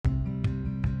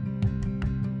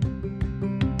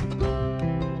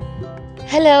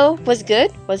Hello, what's good?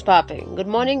 What's popping? Good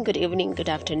morning, good evening, good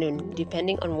afternoon,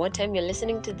 depending on what time you're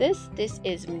listening to this. This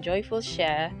is Joyful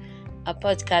Share, a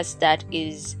podcast that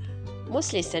is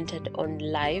mostly centered on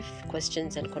life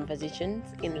questions and conversations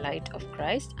in light of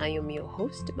Christ. I am your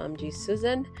host, Mamji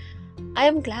Susan. I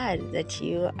am glad that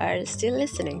you are still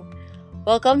listening.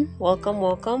 Welcome, welcome,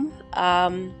 welcome.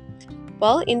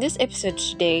 Well, in this episode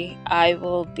today, I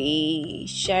will be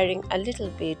sharing a little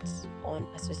bit on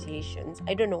associations.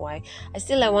 I don't know why. I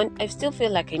still feel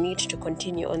like I need to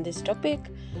continue on this topic.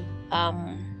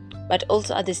 But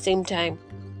also at the same time,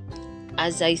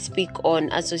 as I speak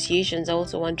on associations, I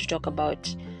also want to talk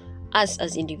about us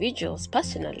as individuals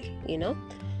personally.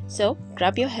 So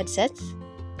grab your headsets,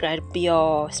 grab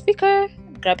your speaker,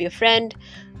 grab your friend,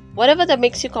 whatever that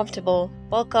makes you comfortable.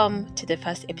 Welcome to the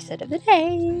first episode of the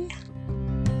day.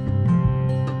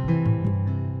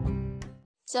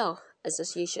 So,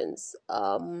 associations.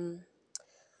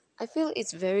 I feel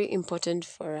it's very important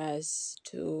for us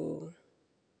to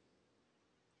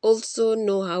also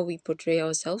know how we portray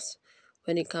ourselves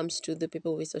when it comes to the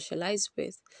people we socialize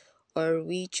with, or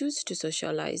we choose to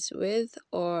socialize with,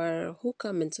 or who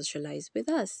come and socialize with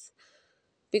us.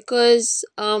 Because,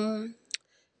 to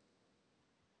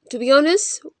be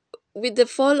honest, with the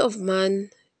fall of man,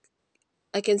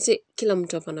 I can say kila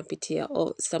mtu hapa anapitia,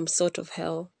 or some sort of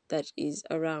hell that is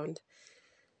around.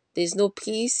 There's no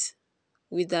peace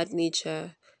with that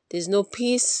nature. There's no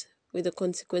peace with the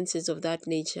consequences of that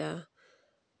nature.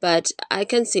 But I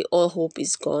can say all hope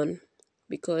is gone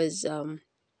because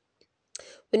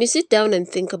when you sit down and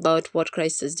think about what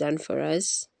Christ has done for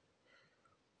us,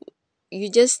 you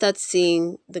just start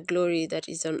seeing the glory that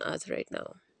is on earth right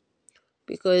now.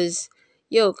 Because,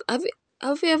 have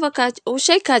you ever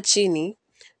ushaikaa chini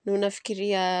na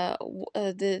unafikiria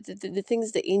the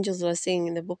things the angels were saying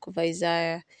in the book of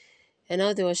Isaiah, and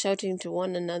how they were shouting to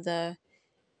one another,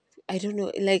 I don't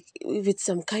know, like with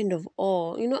some kind of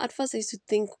awe. At first I used to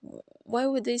think, why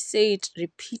would they say it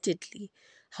repeatedly?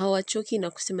 Hawachoki na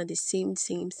kusema the same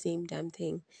damn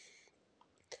thing.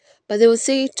 But they will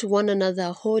say to one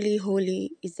another, Holy,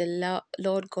 holy is the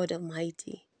Lord God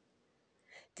Almighty.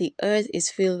 The earth is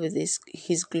filled with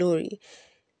his glory.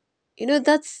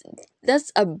 That's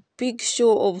a big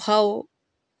show of how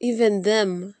even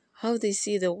them, how they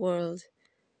see the world.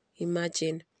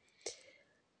 Imagine.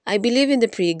 I believe in the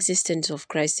pre-existence of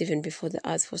Christ even before the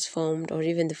earth was formed, or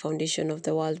even the foundation of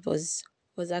the world was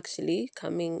actually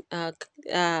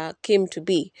came to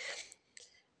be.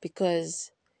 Because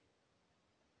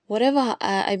whatever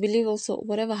I believe also,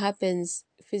 whatever happens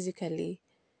physically,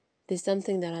 there's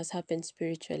something that has happened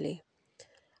spiritually.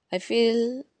 I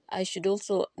feel I should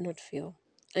also not feel.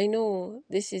 I know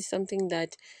this is something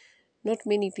that not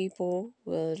many people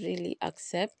will really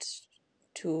accept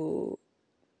to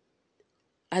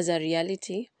as a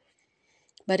reality,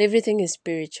 but everything is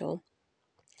spiritual.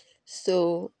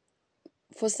 So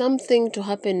for something to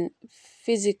happen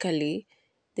physically,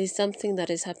 there's something that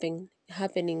is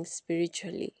happening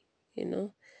spiritually, you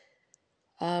know.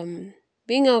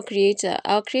 Being our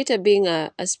creator being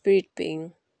a spirit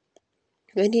being,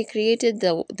 when he created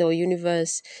the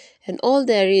universe and all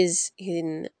there is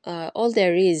in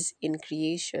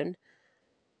creation,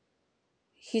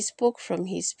 he spoke from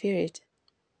his spirit.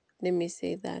 Let me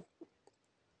say that.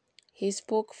 He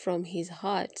spoke from his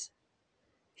heart,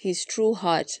 his true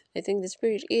heart. I think the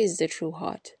spirit is the true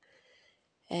heart.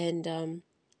 And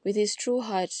with his true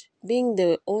heart, being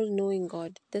the all-knowing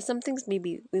God, there's some things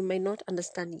maybe we might not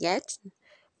understand yet,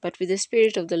 but with the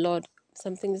Spirit of the Lord,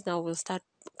 some things now will start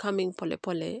coming pole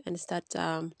pole and start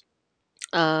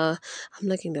I'm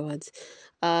lacking the words.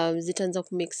 Zitaanza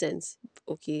to make sense.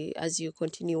 Okay, as you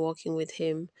continue walking with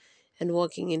him and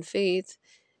walking in faith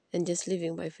and just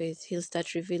living by faith, he'll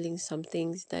start revealing some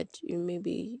things that you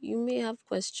may have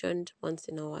questioned once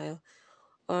in a while,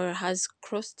 or has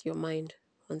crossed your mind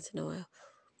once in a while.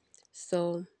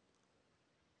 So,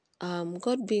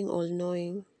 God being all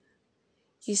knowing,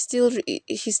 he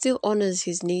still honors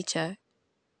his nature,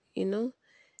 you know.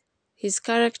 His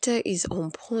character is on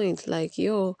point, like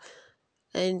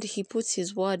and he puts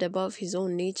his word above his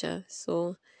own nature.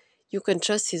 So you can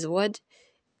trust his word.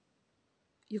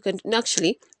 You can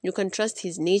trust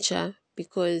his nature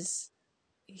because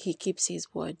he keeps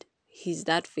his word. He's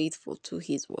that faithful to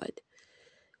his word.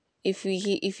 If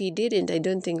he didn't, I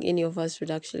don't think any of us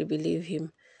would actually believe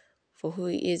him for who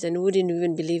he is, and wouldn't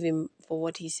even believe him for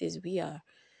what he says we are.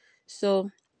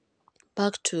 So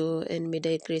back to, and may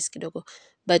digress kidogo,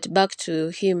 but back to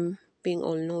him being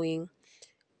all knowing,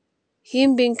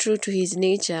 him being true to his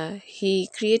nature. He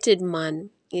created man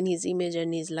in his image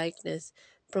and his likeness,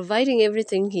 providing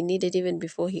everything he needed even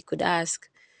before he could ask.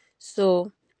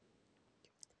 So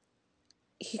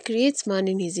he creates man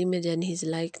in his image and his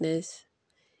likeness,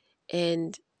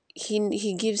 and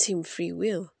he gives him free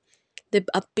will, the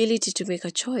ability to make a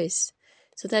choice.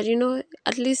 So that,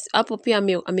 at least hapo pia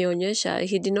ameonyesha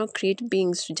he did not create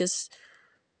beings to just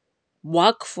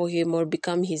work for him or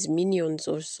become his minions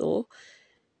or so.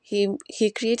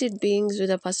 He created beings with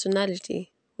a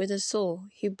personality, with a soul.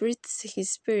 He breathes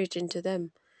his spirit into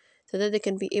them so that they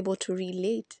can be able to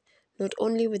relate not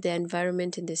only with the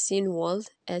environment in the seen world,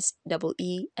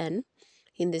 SEEN,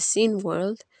 in the seen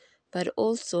world, but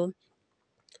also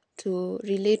to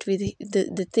relate with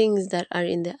the things that are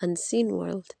in the unseen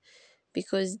world,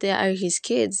 because they are his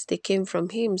kids. They came from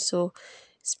him. So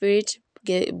spirit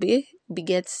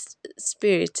begets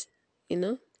spirit, you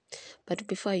know. But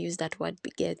before I use that word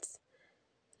begets,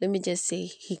 let me just say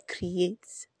he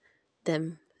creates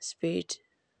them spirit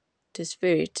to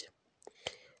spirit.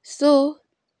 So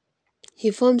he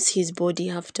forms his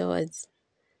body afterwards.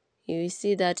 You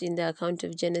see that in the account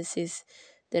of Genesis,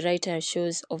 the writer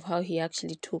shows of how he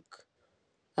actually took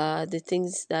the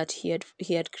things that he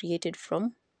had created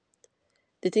from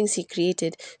the things he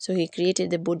created. So he created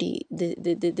the body,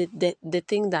 the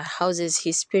thing that houses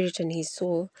his spirit and his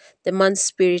soul, the man's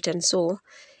spirit and soul,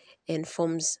 and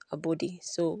forms a body.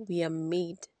 So we are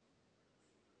made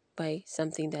by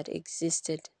something that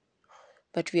existed,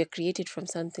 but we are created from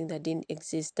something that didn't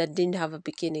exist, that didn't have a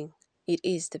beginning. It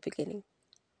is the beginning.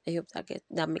 I hope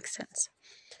that makes sense.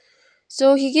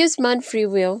 So he gives man free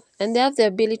will, and they have the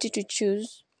ability to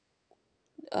choose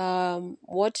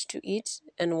what to eat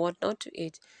and what not to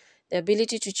eat, the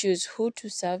ability to choose who to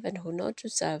serve and who not to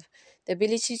serve, the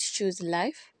ability to choose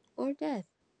life or death,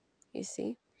 you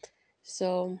see.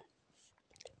 So,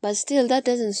 but still, that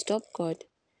doesn't stop God,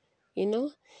 you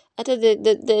know. After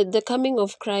the coming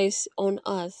of Christ on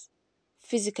earth,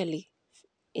 physically,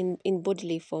 in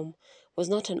bodily form, was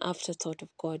not an afterthought of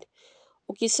God.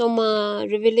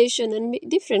 Ukisoma Revelation and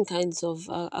different kinds of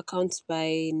accounts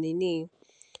by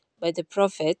the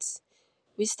prophets,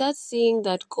 we start seeing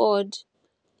that God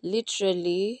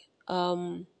literally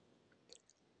already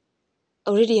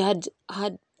had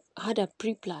a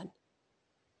pre-plan,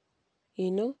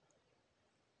 you know.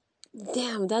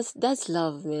 Damn, that's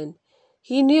love, man.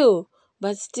 He knew,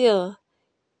 but still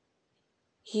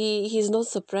he's not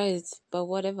surprised by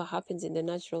whatever happens in the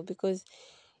natural, because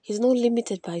he's not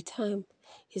limited by time.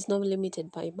 He's not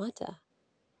limited by matter.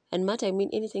 And matter, I mean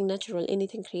anything natural,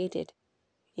 anything created,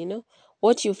 you know.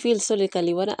 What you feel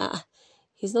solically,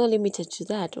 he's not limited to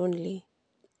that only.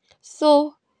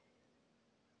 So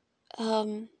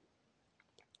um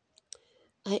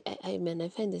I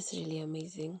find this really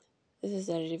amazing. This is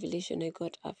a revelation I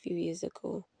got a few years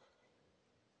ago.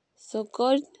 So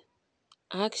God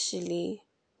actually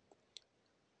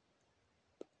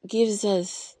gives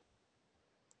us,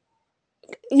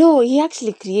 no, he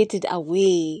actually created a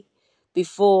way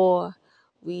before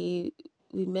we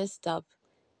we messed up.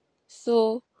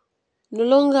 So no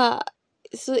longer,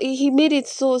 so he made it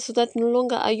so that no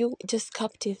longer are you just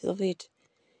captives of it.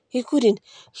 He couldn't.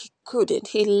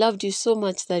 He loved you so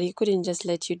much that he couldn't just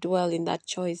let you dwell in that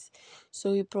choice.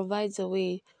 So he provides a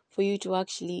way for you to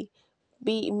actually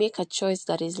make a choice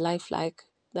that is lifelike,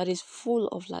 that is full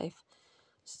of life.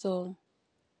 So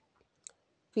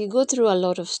we go through a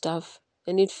lot of stuff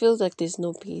and it feels like there's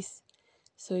no peace.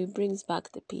 So he brings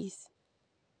back the peace.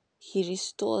 He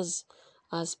restores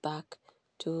us back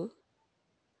to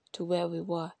where we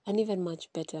were, and even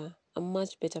much better, a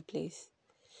much better place.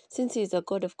 Since he is a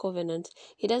God of covenant,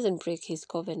 he doesn't break his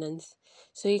covenants.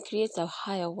 So he creates a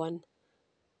higher one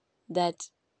that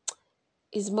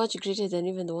is much greater than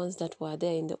even the ones that were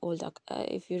there in the old,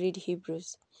 if you read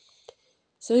Hebrews.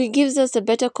 So he gives us a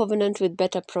better covenant with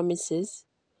better promises,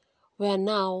 where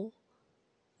now,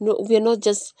 no, we are not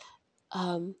just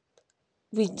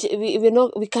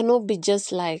we cannot be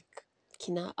just like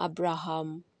kina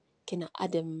Abraham, kina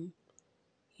Adam,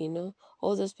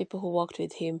 all those people who walked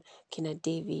with him, kina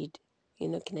David,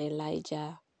 kina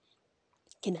Elijah,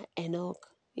 kina Enoch,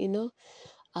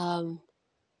 um,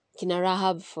 kina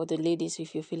Rahab for the ladies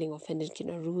if you're feeling offended,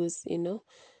 kina Ruth,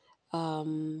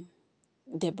 um,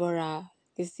 Deborah.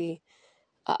 You see,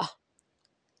 uh,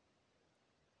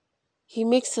 he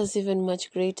makes us even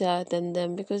much greater than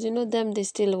them, because them, they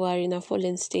still were in a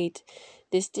fallen state.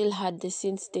 They still had the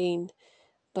sin stain.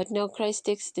 But now Christ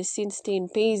takes the sin stain,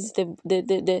 pays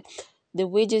the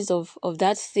wages of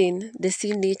that sin, the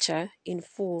sin nature, in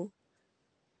full,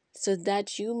 so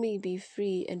that you may be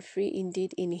free, and free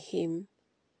indeed in him,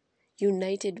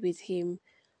 united with him,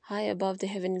 high above the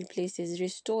heavenly places,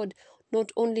 restored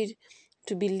not only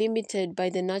to be limited by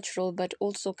the natural, but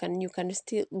also can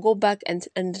still go back and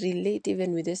relate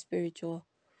even with the spiritual,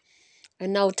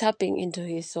 and now tapping into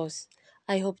his source.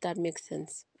 I hope that makes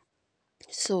sense.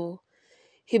 So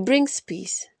he brings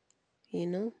peace, you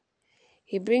know.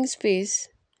 He brings peace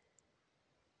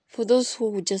for those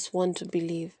who just want to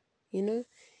believe, you know.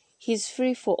 He's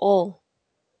free for all.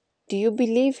 Do you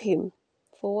believe him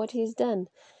for what he's done?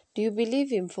 Do you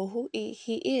believe him for who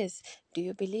he is? Do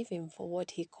you believe him for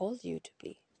what he called you to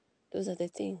be? Those are the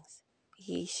things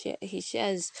he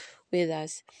shares with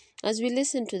us. As we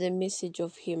listen to the message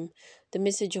of him, the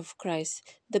message of Christ,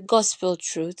 the gospel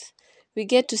truth, we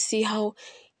get to see how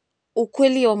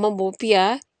ukweli wa mambo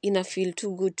pia ina feel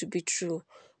too good to be true.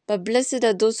 But blessed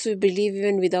are those who believe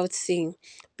even without seeing.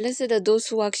 Blessed are those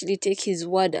who actually take his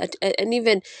word and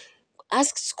even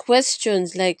asks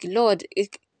questions like, Lord,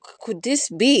 could this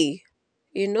be?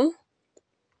 You know?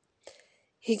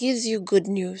 He gives you good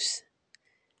news.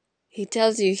 He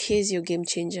tells you, here's your game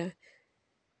changer.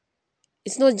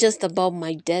 It's not just about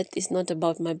my death. It's not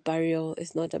about my burial.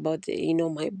 It's not about,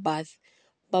 my birth.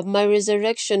 But my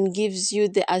resurrection gives you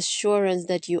the assurance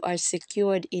that you are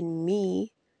secured in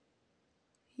me.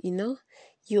 You know?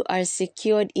 You are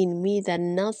secured in me, that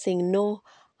nothing, no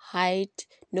height,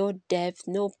 no depth,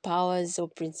 no powers or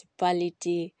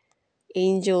principality,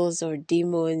 angels or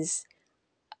demons,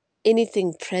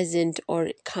 anything present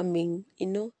or coming,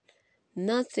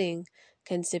 nothing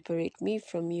can separate me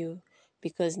from you,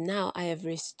 because now I have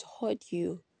restored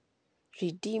you,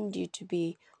 redeemed you to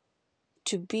be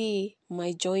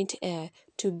my joint heir,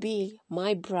 to be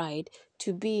my bride,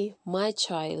 to be my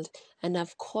child, and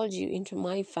I've called you into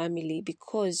my family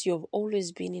because you've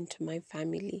always been into my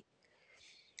family.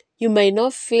 You might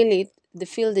not feel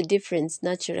the difference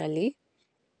naturally,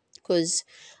 because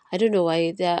I don't know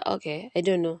why they're okay. I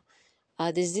don't know.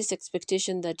 There's this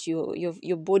expectation that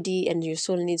your body and your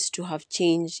soul needs to have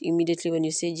changed immediately when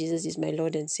you say Jesus is my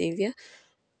Lord and Savior.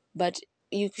 But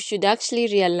you should actually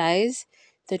realize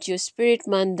that your spirit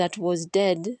man that was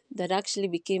dead, that actually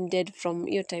became dead from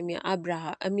your time,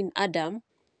 Adam,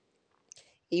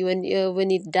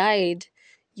 when it died,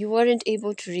 you weren't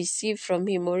able to receive from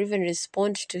him or even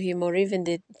respond to him or even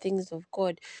the things of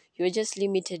God. You were just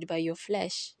limited by your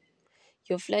flesh.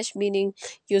 Your flesh, meaning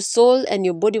your soul and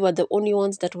your body, were the only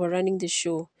ones that were running the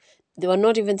show. They were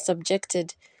not even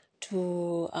subjected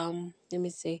to let me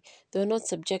say, they were not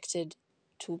subjected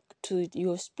to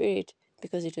your spirit,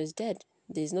 because it was dead.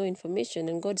 There's no information,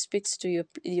 and God speaks to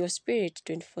your spirit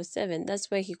 24/7.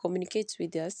 That's why he communicates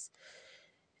with us.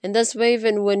 And that's why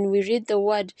even when we read the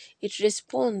word, it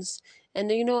responds.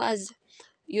 And as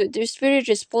the spirit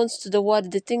responds to the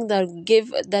word, the thing that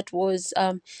gave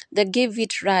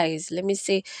it rise, let me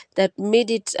say, that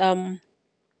made it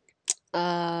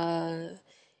kenye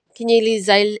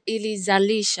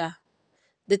ilizalisha,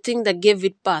 the thing that gave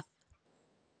it birth.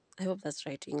 I hope that's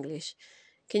right English.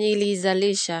 Kenye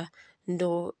ilizalisha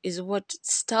ndo is what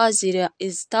stirs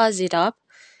it up,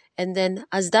 and then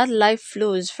as that life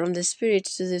flows from the spirit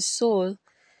to the soul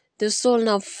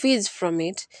now feeds from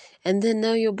it, and then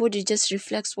now your body just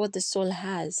reflects what the soul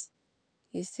has.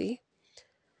 You see?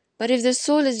 But if the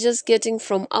soul is just getting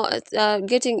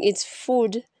its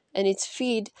food and its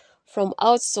feed from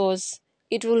outsource,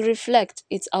 it will reflect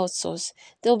its outsource.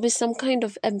 There'll be some kind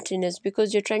of emptiness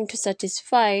because you're trying to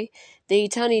satisfy the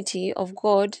eternity of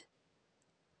God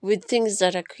with things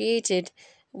that are created,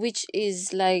 which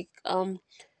is like uh,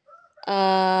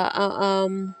 uh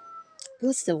um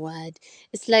what's the word?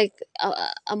 It's like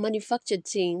a manufactured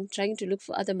thing trying to look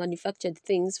for other manufactured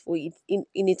things for it in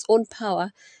its own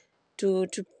power to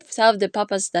serve the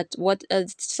purpose that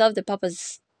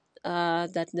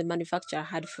the manufacturer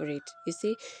had for it. You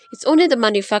see, it's only the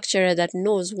manufacturer that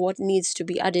knows what needs to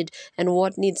be added and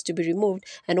what needs to be removed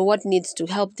and what needs to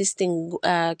help this thing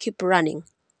keep running.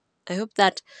 I hope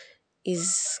that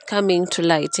is coming to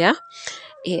light.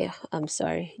 Yeah, I'm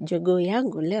sorry, jogo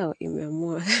yangu leo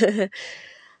imeamua.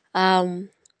 um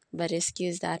but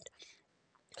excuse that.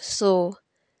 So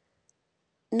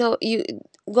no, you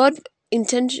God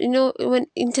when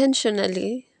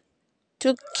intentionally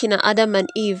took Kina Adam and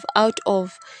Eve out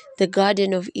of the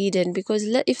Garden of Eden, because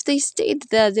if they stayed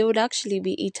there, they would actually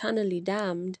be eternally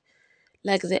damned,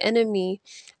 like the enemy,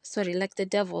 sorry, like the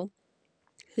devil,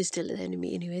 who's still the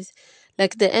enemy, anyways,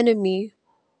 like the enemy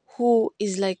who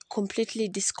is like completely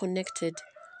disconnected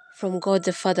from God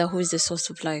the Father, who is the source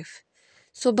of life.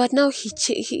 So, but now he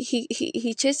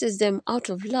chases them out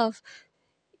of love,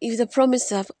 with the promise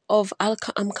of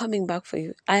I'm coming back for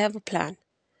you. I have a plan.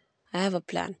 I have a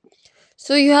plan.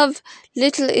 So you have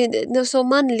so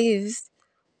man lives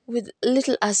with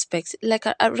little aspects, like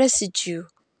a residue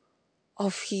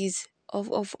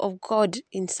of God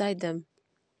inside them.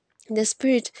 The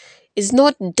spirit is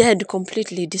not dead,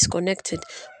 completely disconnected,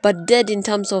 but dead in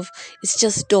terms of it's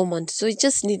just dormant. So it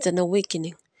just needs an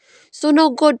awakening. So now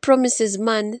God promises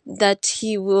man that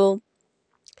he will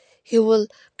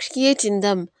create in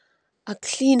them a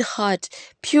clean heart,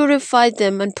 purify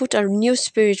them, and put a new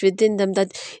spirit within them,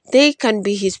 that they can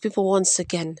be his people once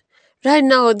again. Right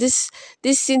now, this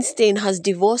sin stain has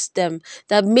divorced them.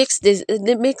 That makes this,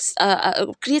 that makes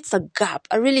creates a gap,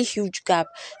 a really huge gap,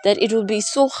 that it will be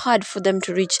so hard for them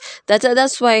to reach.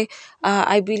 That's why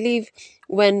I believe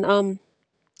when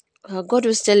God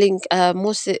was telling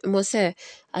Mose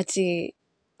ati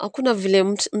hakuna vile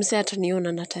mse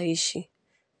ataniona nataishi,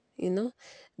 you know,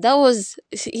 that was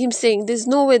him saying there's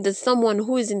no way that someone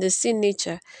who is in the sin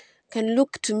nature can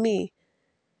look to me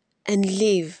and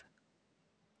live,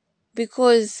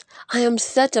 because I am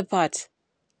set apart.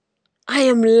 I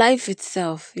am life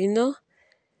itself, you know.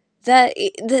 That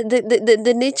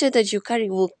the nature that you carry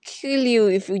will kill you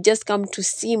if you just come to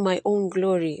see my own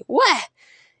glory. What?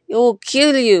 It will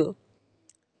kill you.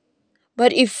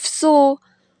 But if so,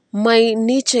 my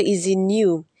nature is in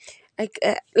you.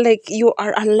 Like you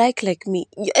are alike like me.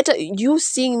 You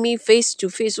seeing me face to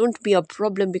face won't be a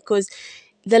problem, because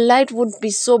the light won't be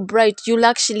so bright. You'll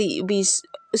actually be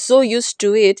so used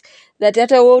to it that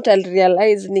hata wewe utal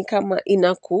realize ni kama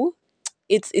inaku,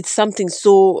 it's something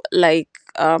so like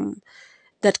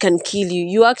that can kill you.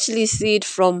 You actually see it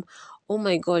from, oh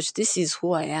my gosh, this is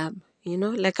who I am, you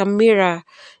know, like a mirror.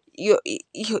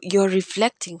 You're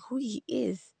reflecting who he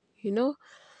is, you know.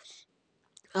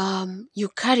 You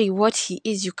carry what he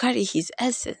is, you carry his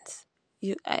essence.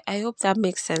 I hope that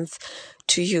makes sense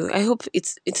to you. I hope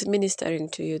it's ministering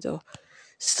to you though.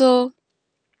 So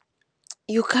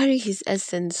you carry his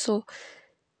essence. So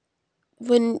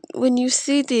when you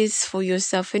see this for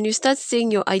yourself, when you start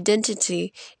seeing your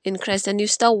identity in Christ and you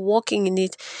start walking in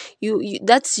it, you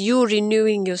that's you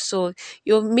renewing your soul.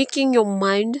 You're making your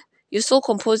mind, your soul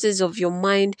composes of your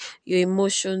mind, your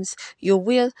emotions, your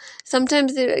will.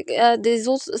 Sometimes there's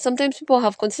also, sometimes people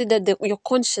have considered your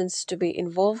conscience to be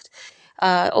involved.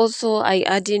 Also, I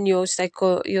add in your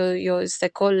psychological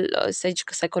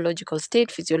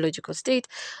state, physiological state,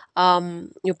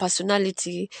 your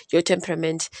personality, your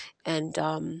temperament, and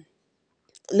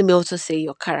let me also say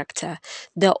your character.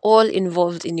 They're all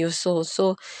involved in your soul.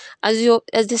 So as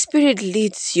the spirit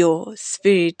leads your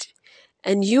spirit,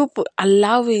 and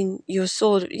allowing your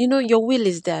soul, you know, your will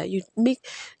is there. You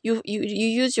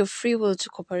use your free will to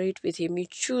cooperate with him. You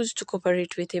choose to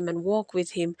cooperate with him and walk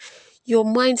with him. Your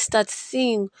mind starts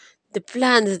seeing the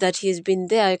plans that he has been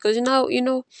there, because now you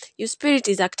know your spirit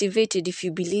is activated if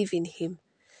you believe in him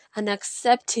and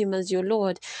accept him as your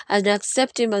Lord, and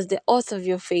accept him as the author of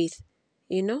your faith,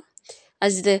 you know,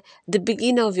 as the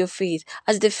beginner of your faith,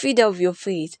 as the feeder of your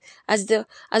faith, as the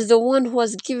one who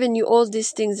has given you all these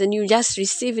things, and you just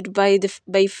receive it by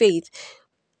faith.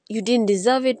 You didn't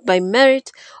deserve it by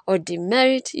merit or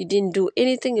demerit. You didn't do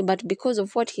anything, but because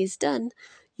of what he's done,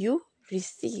 you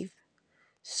receive.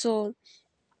 So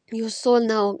your soul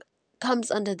now comes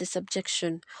under the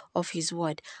subjection of his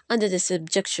word, under the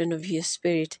subjection of your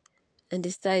spirit, and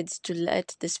decides to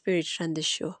let the spirit run the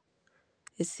show.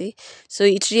 You see? So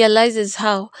it realizes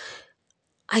how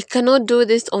I cannot do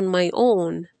this on my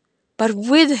own, but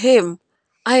with him,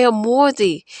 I am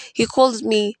worthy. He calls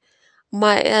me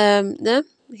my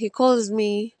he calls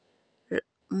me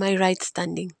my right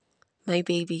standing, my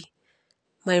baby,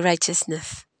 my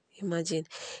righteousness. Imagine.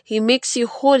 He makes you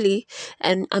holy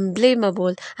and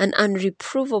unblameable and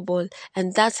unreprovable,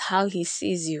 and that's how he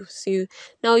sees you. So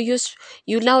now you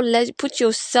now put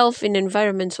yourself in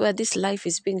environments where this life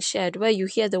is being shared, where you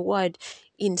hear the word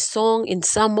in song, in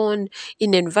sermon,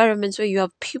 in environments where you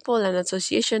have people and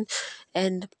association,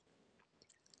 and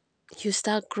you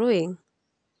start growing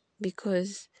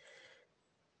because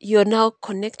you're now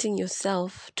connecting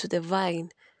yourself to the vine,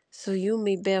 so you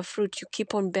may bear fruit. You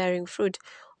keep on bearing fruit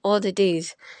all the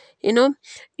days. You know,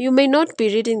 you may not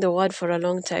be reading the word for a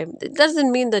long time. It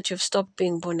doesn't mean that you've stopped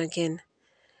being born again.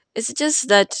 It's just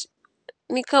that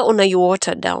nika una you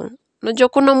water down.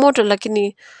 Unajua kuna moto,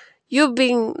 lakini you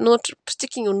being not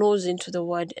sticking your nose into the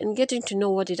word and getting to know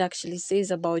what it actually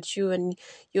says about you and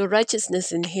your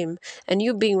righteousness in him, and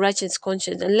you being righteous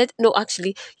conscious, and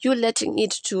actually you letting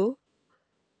it to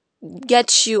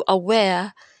get you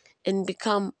aware and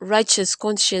become righteous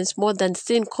conscience more than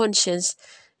sin conscience,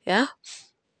 yeah,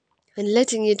 and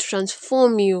letting it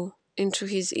transform you into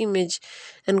his image,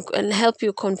 and help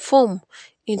you conform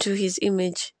into his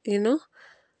image, you know,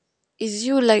 is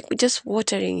you like just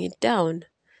watering it down.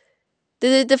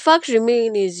 The fact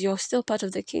remain is you're still part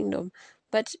of the kingdom,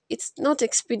 But it's not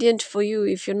expedient for you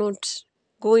if you're not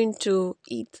going to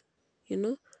eat, you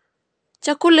know.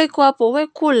 Chakula iko hapo, we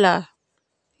kula,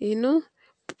 you know.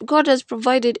 God has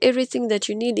provided everything that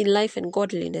you need in life and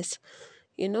godliness,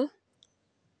 you know.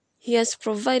 He has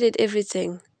provided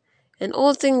everything. And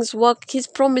all things work. His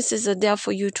promises are there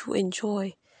for you to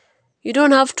enjoy. You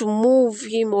don't have to move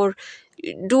him or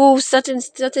do certain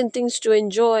things to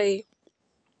enjoy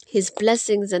his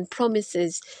blessings and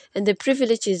promises and the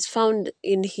privileges found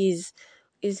in his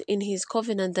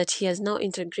covenant that he has now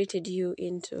integrated you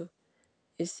into.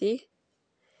 You see?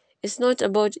 It's not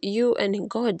about you and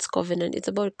God's covenant, it's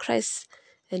about Christ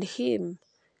and him.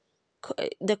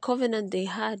 The covenant they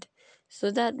had, so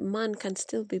that man can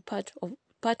still be part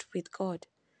with God,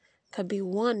 can be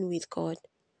one with God,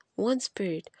 one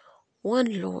spirit,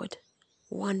 one Lord,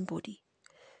 one body.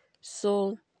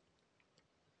 So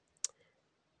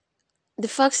the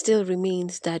fact still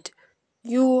remains that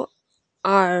you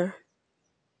are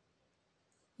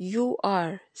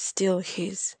still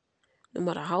his. No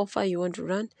matter how far you want to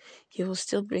run, he will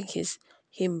still bring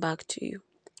him back to you.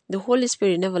 The Holy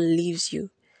Spirit never leaves you.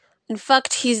 In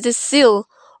fact, he's the seal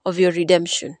of your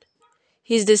redemption.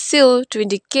 He's the seal to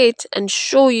indicate and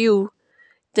show you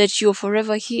that you're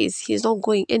forever his. He's not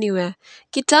going anywhere.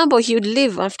 Kitambo, he would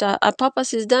leave after a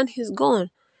purpose is done, he's gone.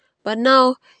 But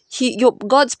now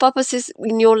God's purposes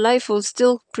in your life will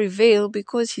still prevail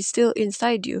because he's still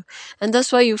inside you. And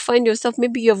that's why you find yourself,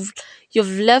 maybe you've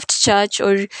left church,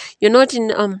 or you're not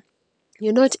in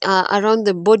you're not around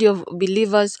the body of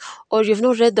believers, or you've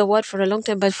not read the word for a long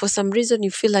time, but for some reason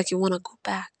you feel like you want to go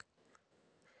back.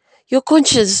 Your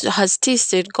conscience has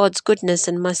tasted God's goodness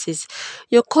and mercies.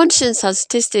 Your conscience has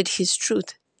tasted his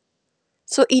truth.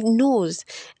 So it knows,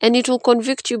 and it will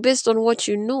convict you based on what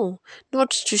you know, not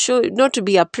to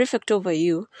be a prefect over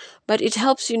you, but it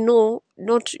helps you know,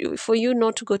 for you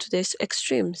not to go to the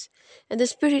extremes. And the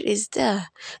Spirit is there,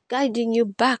 guiding you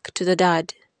back to the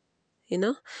Dad,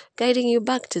 guiding you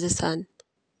back to the Son,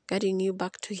 guiding you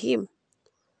back to him,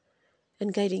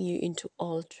 and guiding you into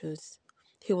all truth.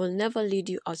 He will never lead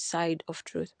you outside of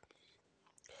truth.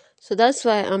 So that's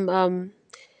why I'm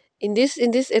in this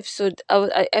episode,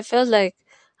 I felt like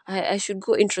I should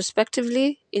go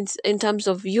introspectively in terms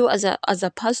of you as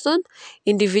a person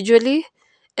individually,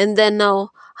 and then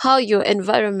now how your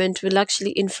environment will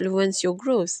actually influence your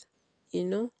growth. You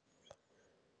know,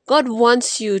 God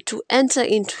wants you to enter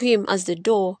into him as the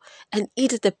door and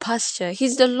eat the pasture.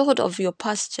 He's the Lord of your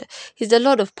pasture. He's the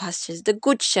Lord of pastures, the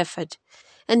good shepherd.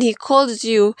 And he calls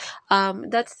you,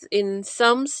 that's in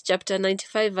Psalms chapter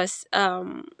 95 verse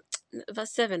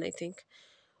 7, I think.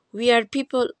 We are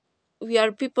people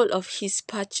of his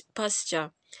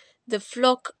pasture, the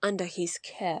flock under his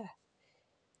care.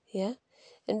 Yeah.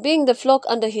 And being the flock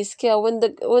under his care, when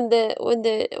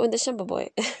the shepherd boy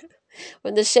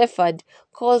when the shepherd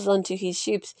calls unto his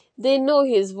sheep, they know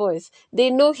his voice, they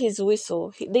know his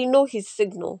whistle, they know his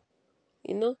signal.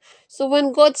 So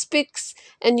when God speaks,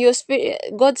 your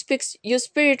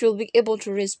spirit will be able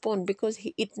to respond, because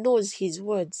it knows his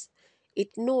words, it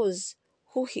knows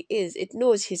who he is, it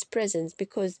knows his presence,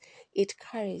 because it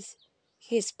carries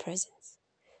his presence.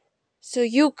 So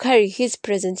you carry his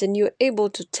presence and you're able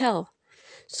to tell.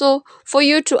 So for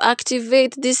you to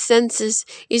activate these senses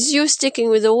is you sticking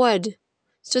with the word,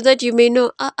 so that you may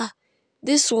know,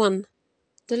 this one,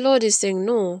 the Lord is saying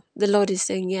no, the Lord is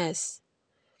saying yes.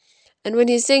 And when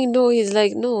he's saying no, he's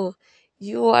like, no,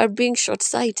 you are being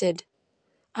short-sighted.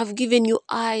 I've given you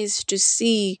eyes to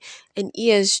see and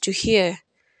ears to hear.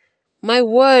 My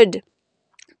word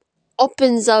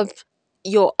opens up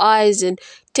your eyes and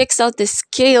takes out the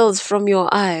scales from your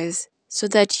eyes, so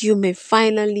that you may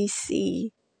finally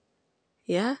see.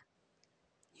 Yeah?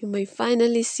 You may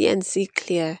finally see and see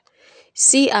clear.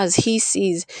 See as he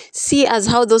sees. See as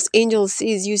how those angels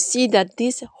sees. You see that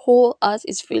this whole earth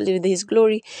is filled with his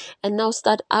glory, and now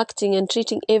start acting and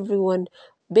treating everyone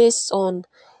based on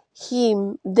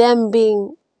them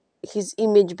being his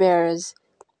image bearers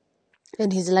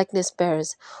and his likeness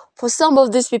bearers. For some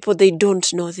of these people, they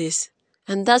don't know this.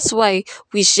 And that's why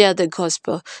we share the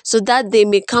gospel, so that they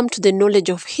may come to the knowledge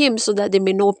of him, so that they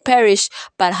may not perish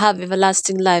but have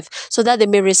everlasting life, so that they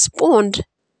may respond.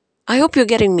 I hope you're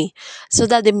getting me. So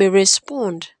that they may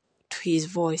respond to his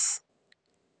voice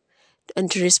and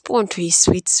to respond to his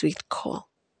sweet, sweet call.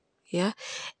 Yeah.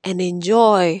 And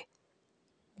enjoy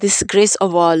this grace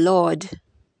of our Lord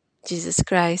Jesus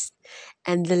Christ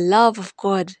and the love of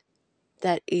God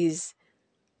that is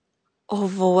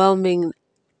overwhelming,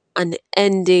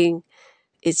 unending.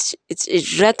 It's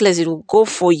reckless. It will go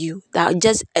for you. That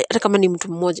just hata kama ni mtu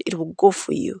mmoja, it will go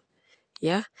for you.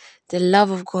 Yeah, the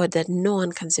love of God that no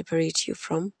one can separate you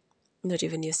from, not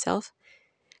even yourself,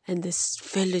 and this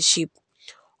fellowship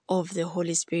of the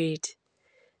Holy Spirit.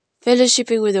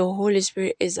 Fellowshipping with the Holy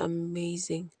Spirit is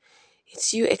amazing.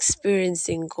 It's you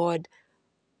experiencing God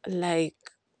like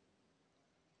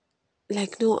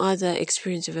no other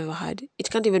experience you've ever had. It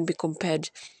can't even be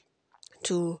compared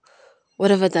to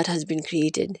whatever that has been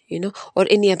created, or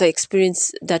any other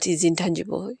experience that is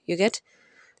intangible. You get?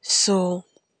 So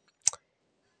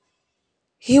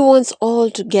he wants all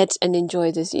to get and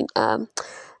enjoy this. In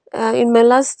my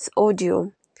last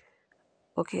audio,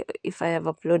 okay, if I have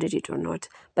uploaded it or not,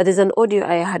 but there's an audio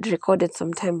I had recorded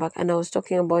some time back, and I was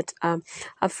talking about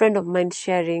a friend of mine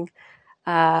sharing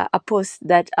a post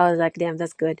that I was like, damn,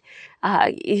 that's good.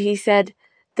 He said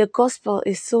the gospel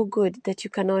is so good that you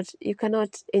cannot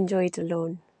enjoy it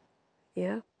alone.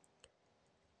 Yeah,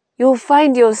 you'll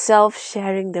find yourself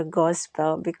sharing the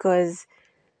gospel because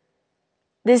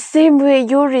the same way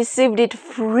you received it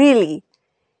freely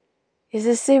is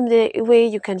the same way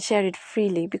you can share it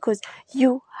freely because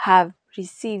you have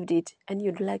received it and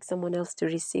you'd like someone else to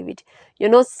receive it. You're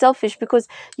not selfish because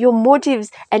your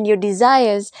motives and your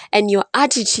desires and your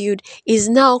attitude is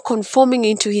now conforming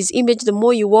into his image. The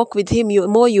more you walk with him, the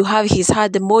more you have his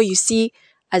heart, the more you see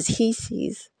as he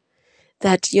sees.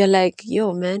 That you're like,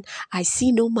 yo, man, I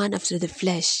see no man after the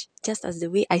flesh, just as the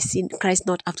way I see Christ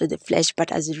not after the flesh,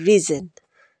 but as risen.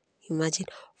 Imagine,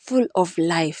 full of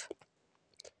life.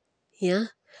 Yeah,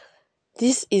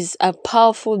 this is a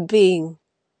powerful being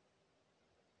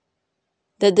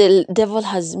that the devil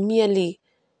has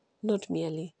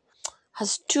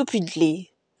has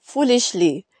stupidly,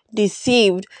 foolishly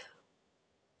deceived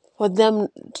for them.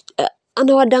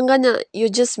 Anawadanganya, you're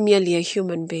just merely a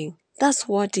human being. That's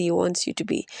what he wants you to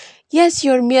be. Yes,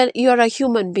 you're a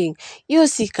human being. You're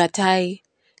sikatai.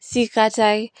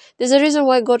 Sikatai. There's a reason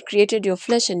why God created your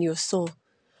flesh and your soul.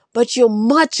 But you're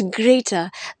much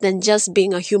greater than just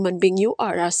being a human being. You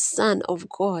are a son of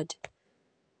God.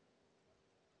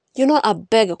 You're not a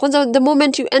beggar. Kwanza, the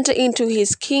moment you enter into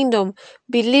his kingdom,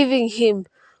 believing him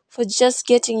for just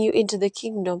getting you into the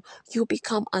kingdom, you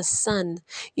become a son.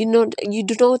 You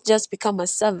do not just become a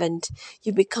servant,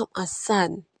 you become a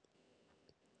son.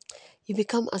 You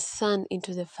become a son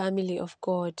into the family of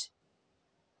God.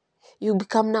 You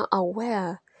become now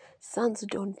aware. Sons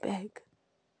don't beg.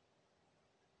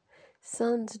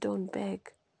 Sons don't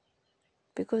beg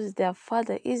because their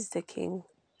father is the king,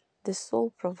 the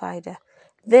sole provider,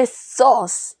 the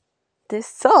source. The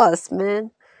source,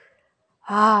 man.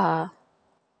 Ah.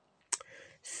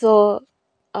 So,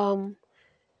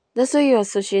 that's why your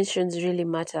associations really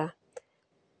matter.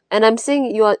 And I'm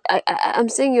saying I'm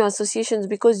saying your associations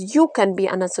because you can be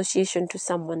an association to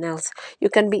someone else. You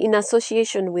can be in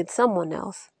association with someone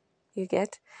else. You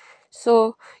get?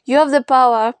 So you have the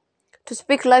power to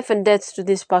speak life and death to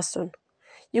this person.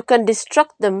 You can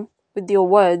distract them with your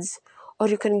words, or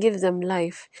you can give them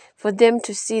life for them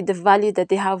to see the value that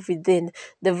they have within,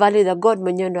 the value that God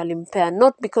mwenyewe alimpea,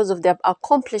 not because of their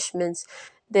accomplishments,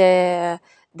 their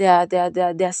their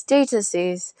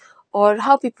statuses, or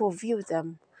how people view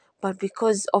them, but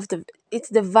because of it's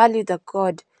the value that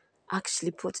God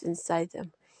actually put inside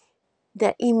them.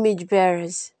 They're image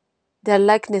bearers, they're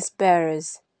likeness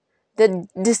bearers, they're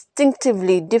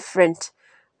distinctively different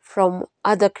from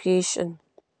other creation.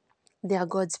 They are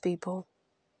God's people.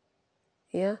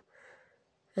 Yeah.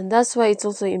 And that's why it's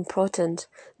also important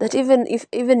that even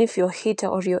if your hater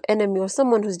or your enemy or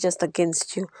someone who's just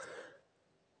against you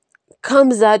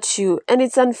comes at you, and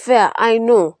it's unfair, I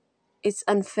know it's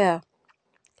unfair.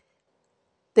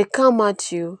 They come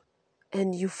at you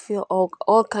and you feel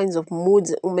all kinds of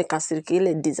moods, umekasirika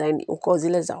ile design uko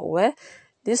zile za we,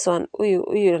 this one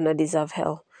huyu na deserve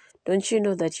hell. Don't you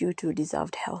know that you too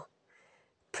deserved hell?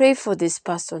 Pray for this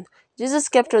person. Jesus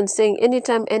kept on saying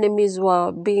anytime enemies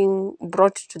were being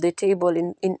brought to the table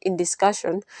in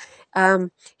discussion,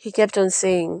 he kept on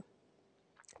saying,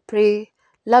 pray,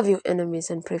 love your enemies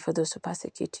and pray for those who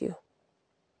persecute you.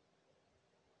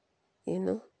 You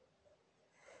know?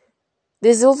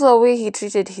 There's also a way he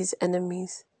treated his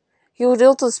enemies. He would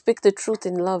also speak the truth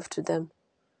in love to them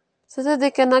so that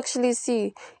they can actually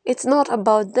see it's not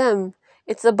about them,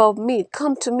 it's about me.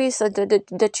 Come to me so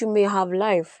that you may have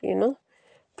life, you know?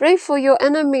 Pray for your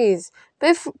enemies.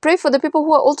 Pray for the people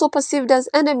who are also perceived as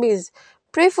enemies.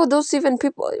 Pray for those even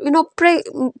people.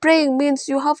 Praying means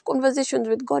you have conversations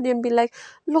with God and be like,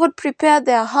 Lord, prepare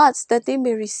their hearts that they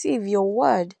may receive your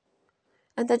word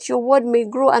and that your word may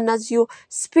grow. And as your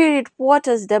spirit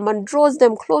waters them and draws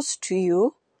them close to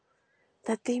you,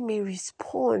 that they may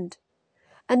respond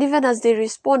And even as they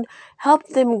respond, help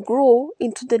them grow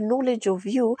into the knowledge of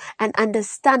you and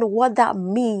understand what that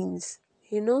means,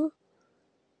 until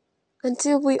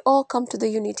we all come to the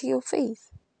unity of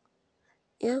faith.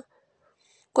 Yeah.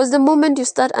 Because the moment you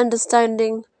start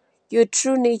understanding your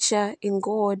true nature in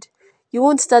God, you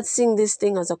won't start seeing this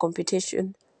thing as a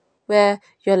competition where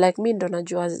you're like, mi ndo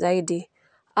najua zaidi,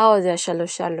 au they're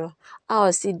shallow,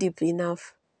 au si deep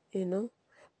enough,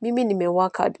 Mimi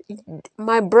nimework hard.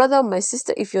 My brother, my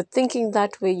sister, if you're thinking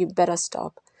that way, you better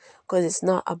stop. Because it's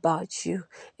not about you.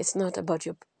 It's not about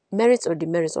your merits or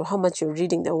demerits or how much you're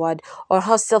reading the word or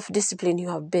how self-disciplined you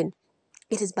have been.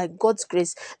 It is by God's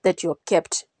grace that you're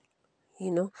kept.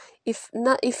 If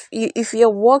you're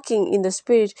walking in the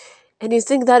spirit and you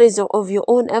think that is of your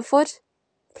own effort,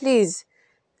 please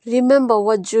remember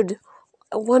what Jude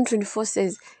 124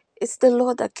 says. It's the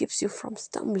Lord that keeps you from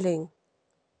stumbling.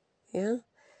 Yeah,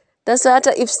 that's why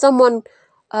if someone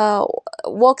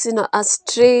walks in a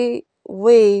stray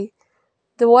way,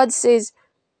 the word says,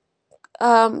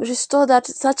 restore that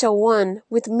such a one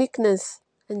with meekness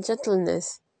and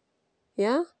gentleness.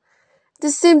 Yeah. The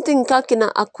same thing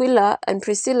Kakina Aquila and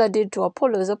Priscilla did to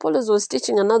Apollos. Apollos was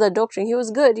teaching another doctrine. He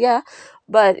was good, yeah,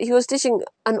 but he was teaching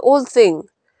an old thing.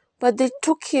 But they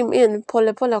took him in,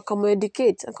 pole pole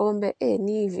akamueducate, akamwambia,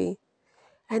 ni hivi.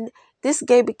 And this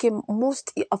guy became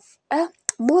most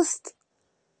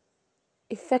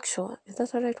effectual. Is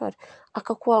that the right word?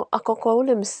 Akakuwa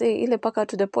ule msee, ile paka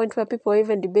to the point where people were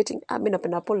even debating, mi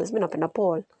napenda Apollos, mi napenda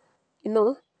Paul.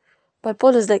 But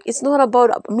Paul is like, it's not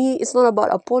about me, it's not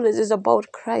about Apollos, it's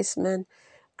about Christ, man.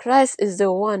 Christ is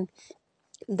the one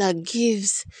that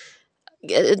gives,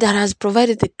 that has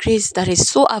provided the grace that is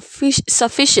so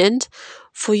sufficient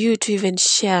for you to even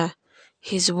share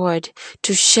his word,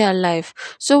 to share life.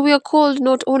 So we are called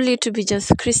not only to be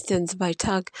just Christians by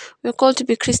tag, we are called to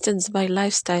be Christians by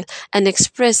lifestyle and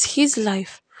express his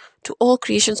life to all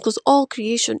creations, because all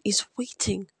creation is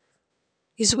waiting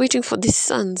for these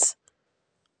sons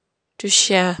to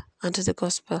share unto the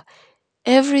gospel.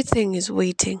 Everything is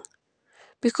waiting,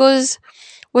 because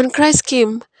when Christ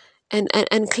came and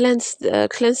cleansed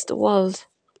the world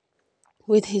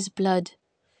with his blood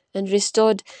and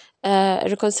restored,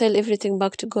 reconciled everything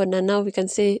back to God, and now we can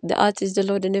say the earth is the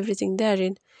Lord and everything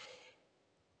therein.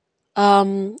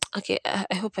 Okay,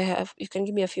 I hope you can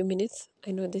give me a few minutes.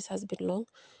 I know this has been long.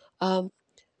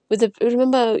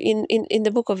 Remember in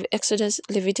the book of Exodus,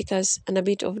 Leviticus, and a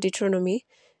bit of Deuteronomy.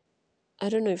 I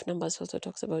don't know if Numbers also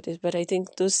talks about this, but I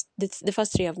think the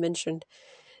first three I've mentioned.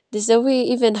 There's a way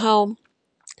even how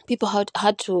people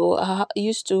had to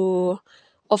used to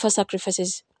offer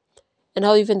sacrifices, and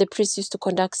how even the priests used to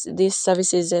conduct these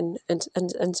services and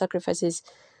sacrifices.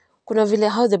 Kuna vile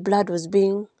how the blood was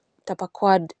being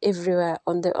tapakwad everywhere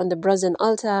on the brazen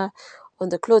altar, on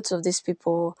the clothes of these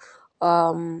people,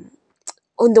 on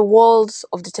the walls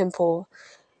of the temple.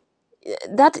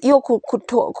 That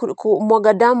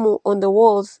kumwaga damu on the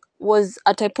walls was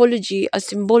a typology, a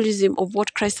symbolism of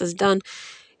what Christ has done.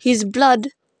 His blood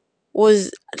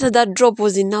that drop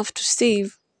was enough to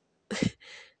save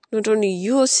not only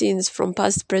your sins from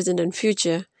past, present, and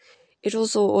future, it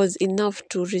also was enough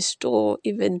to restore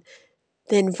even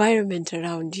the environment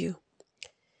around you.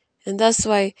 And that's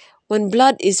why when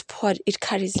blood is poured, it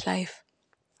carries life.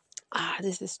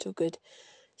 This is too good.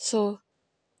 So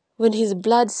when his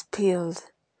blood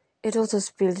spilled, it also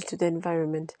spilled to the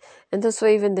environment. And that's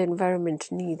why even the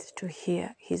environment needs to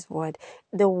hear his word.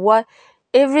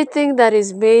 Everything that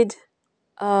is made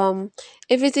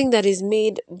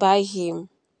by him.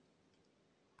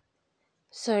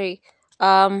 Sorry,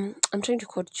 I'm trying to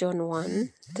quote John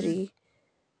 1:3.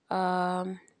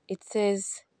 It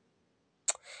says,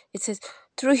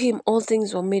 through him all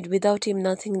things were made, without him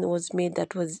nothing was made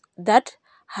that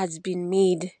has been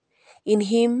made. In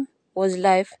him was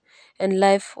life, and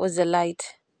life was the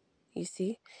light. You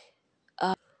see?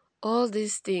 All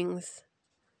these things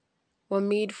were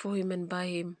made for him and by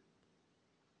him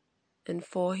and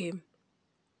for him.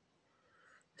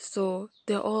 So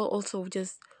they're all also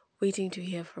just waiting to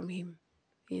hear from him,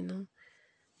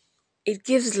 It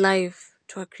gives life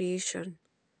to a creation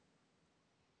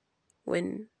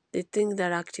when the thing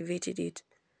that activated it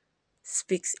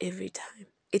speaks every time.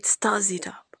 It stirs it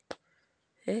up.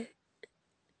 Eh?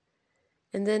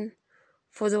 And then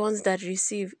for the ones that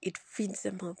receive, it feeds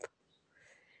them up.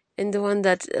 And the one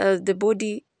that, the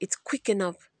body, it's quick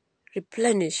up,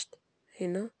 replenished,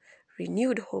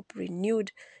 renewed hope,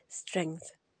 renewed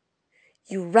strength.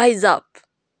 You rise up,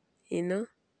 We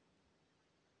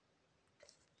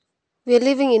are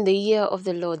living in the year of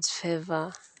the Lord's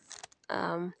favor.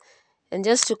 And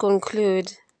just to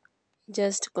conclude,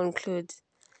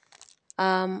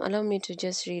 Allow me to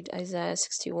just read Isaiah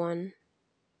 61.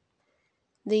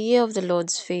 The year of the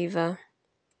Lord's favor.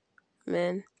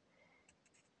 Man,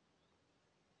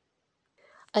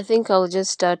 I think I'll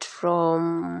just start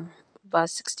from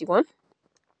verse 61.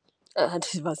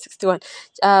 This is verse 61.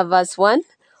 Verse 1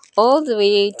 all the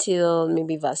way till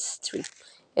maybe verse 3.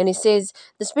 And it says,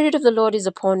 "The Spirit of the Lord is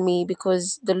upon me,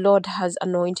 because the Lord has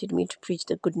anointed me to preach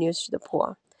the good news to the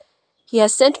poor. He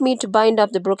has sent me to bind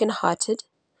up the brokenhearted,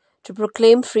 to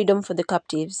proclaim freedom for the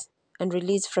captives, and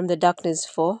release from the darkness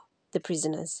for the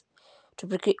prisoners,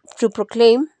 to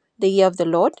proclaim the year of the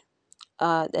Lord,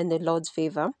 and the Lord's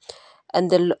favor, and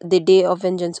the day of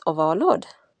vengeance of our Lord,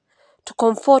 to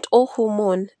comfort all who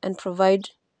mourn and provide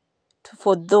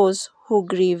for those who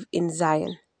grieve in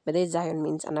Zion." But there Zion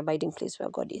means an abiding place where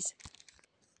God is.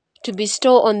 "To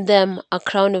bestow on them a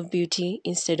crown of beauty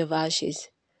instead of ashes,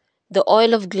 the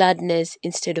oil of gladness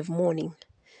instead of mourning,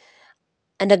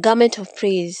 and a garment of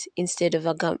praise instead of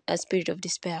a spirit of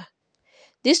despair.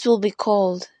 This will be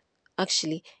called,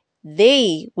 actually,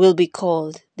 they will be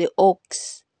called the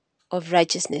oaks of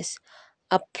righteousness,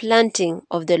 a planting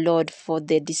of the Lord for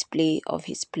the display of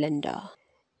his splendor."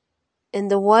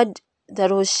 And the word that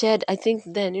was shared, I think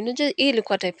then, just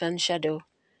ilikuwa type and shadow.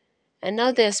 And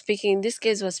now they're speaking, this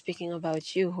case was speaking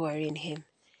about you who are in him.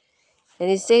 And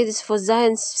it says, "For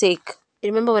Zion's sake."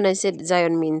 Remember when I said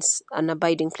Zion means an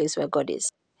abiding place where God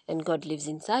is, and God lives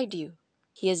inside you.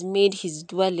 He has made his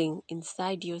dwelling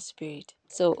inside your spirit.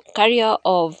 So, carrier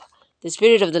of the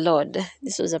Spirit of the Lord.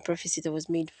 This was a prophecy that was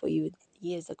made for you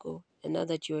years ago. And now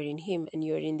that you are in him and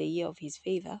you are in the year of his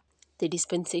favor, the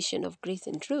dispensation of grace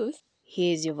and truth,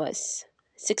 here is your verse.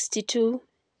 62,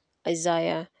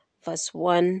 Isaiah, verse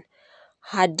 1,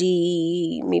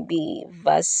 hadi maybe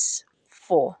verse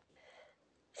 4.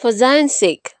 "For Zion's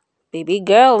sake," baby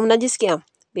girl, unajisikia?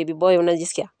 Baby boy,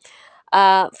 unajisikia?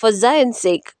 "For Zion's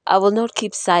sake, I will not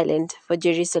keep silent. For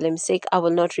Jerusalem's sake, I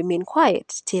will not remain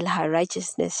quiet, till her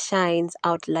righteousness shines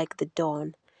out like the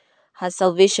dawn, her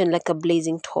salvation like a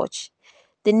blazing torch.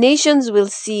 The nations will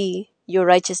see your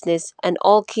righteousness, and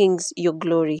all kings your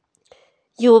glory.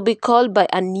 You will be called by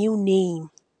a new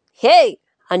name." Hey,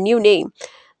 a new name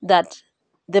that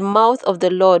the mouth of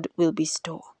the Lord will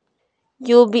bestow.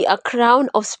 "You will be a crown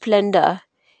of splendor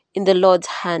in the Lord's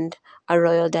hand, a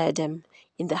royal diadem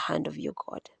in the hand of your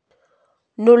God.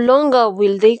 No longer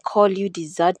will they call you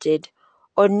deserted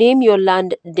or name your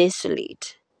land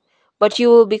desolate, but you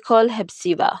will be called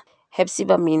Hephzibah."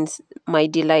 Hephzibah means my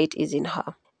delight is in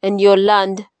her. "And your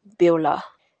land Beulah."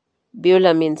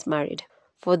 Beulah means married.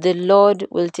 "For the Lord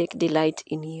will take delight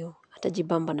in you."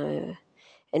 Atajibamba na wewe.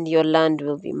 "And your land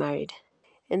will be married."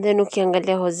 And then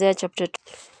ukiangalia Hosea chapter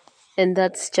 2, and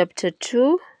that's chapter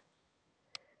 2,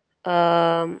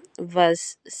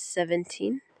 verse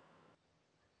 17,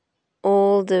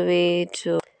 all the way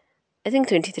to, I think,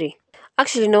 23.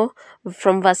 Actually, no,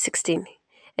 from verse 16.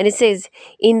 And it says,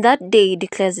 "In that day,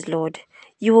 declares the Lord,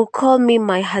 you will call me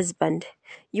my husband.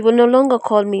 You will no longer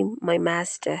call me my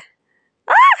master.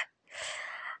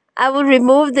 I will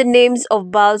remove the names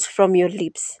of Baals from your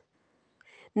lips.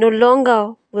 No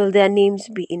longer will their names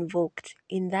be invoked.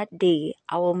 In that day,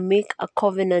 I will make a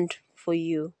covenant for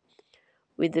you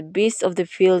with the beasts of the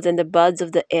field and the birds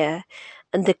of the air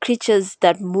and the creatures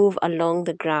that move along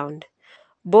the ground.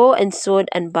 Bow and sword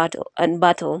and battle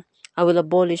I will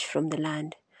abolish from the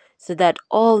land, so that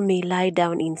all may lie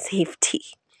down in safety.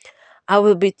 I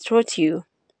will betroth you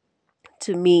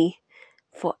to me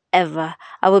forever.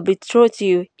 I will betroth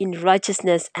you in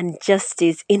righteousness and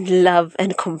justice, in love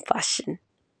and compassion.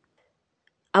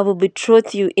 I will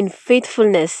betroth you in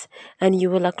faithfulness, and you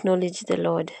will acknowledge the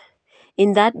Lord.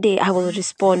 In that day I will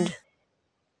respond,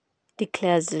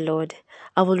 declares the Lord.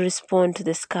 I will respond to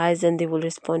the skies, and they will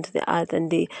respond to the earth, and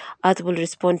the earth will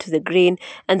respond to the grain,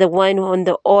 and the wine on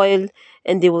the oil,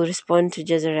 and they will respond to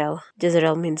Jezreel.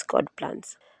 Jezreel means God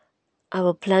plants. I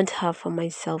will plant her for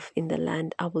myself in the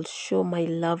land. I will show my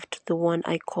love to the one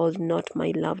I called not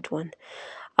my loved one.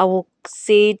 I will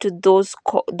say to those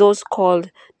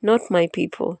called not my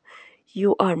people,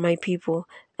 you are my people,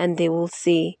 and they will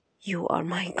say, you are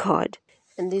my God.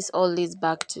 And this all leads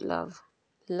back to love.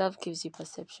 Love gives you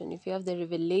perception. If you have the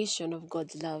revelation of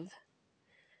God's love,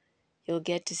 you'll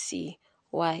get to see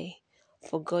why.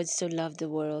 For God so loved the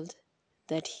world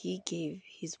that he gave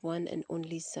his one and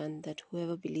only Son, that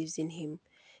whoever believes in him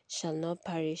shall not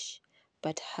perish,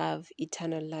 but have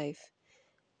eternal life.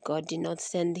 God did not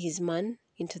send his man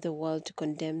into the world to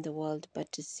condemn the world,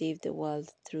 but to save the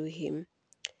world through him.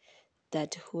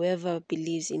 That whoever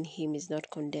believes in him is not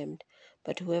condemned,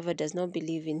 but whoever does not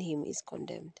believe in him is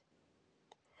condemned.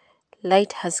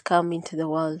 Light has come into the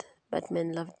world, but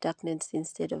men loved darkness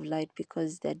instead of light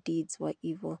because their deeds were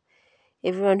evil.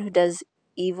 Everyone who does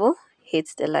evil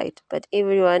hates the light, but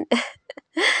everyone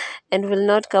and will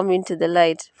not come into the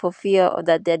light for fear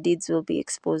that their deeds will be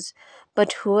exposed.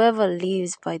 But whoever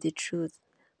lives by the truth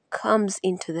comes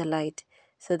into the light,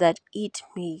 so that it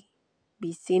may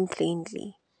be seen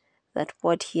plainly that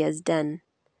what he has done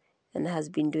and has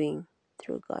been doing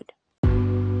through God.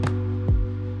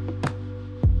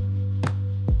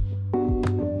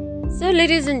 So,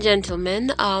 ladies and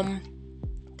gentlemen,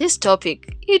 this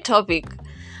topic,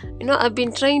 I've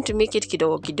been trying to make it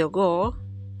kidogo kidogo,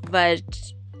 but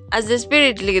as the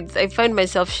Spirit leads, I find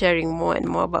myself sharing more and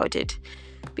more about it.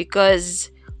 Because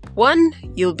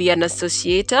 1, you'll be an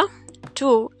associator.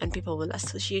 2, and people will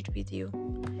associate with you.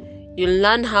 You'll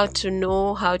learn how to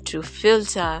know how to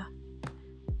filter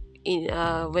in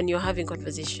when you're having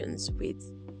conversations with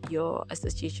your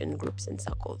association groups and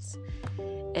circles,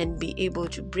 and be able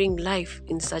to bring life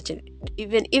in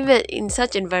even in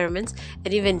such environments,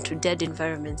 and even to dead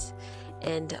environments,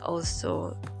 and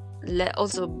also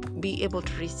be able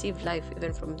to receive life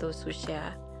even from those who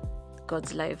share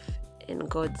God's life and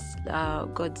God's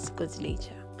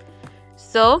nature.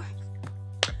 So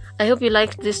I hope you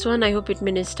liked this one. I hope it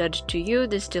ministered to you.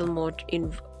 There's still more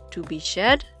to be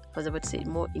shared. I was about to say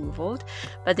more involved,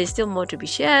 but there's still more to be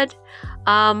shared.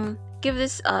 Give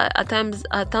this a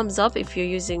thumbs up if you're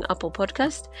using Apple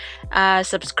Podcast.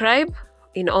 Subscribe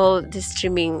in all the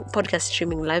podcast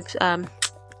streaming live.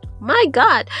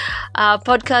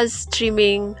 Podcast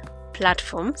streaming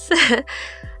platforms.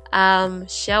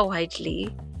 Share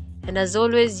widely, and as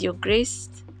always, you're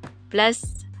graced,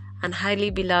 blessed, and highly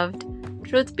beloved.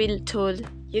 Truth be told,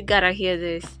 you gotta hear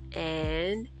this,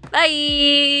 and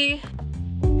bye.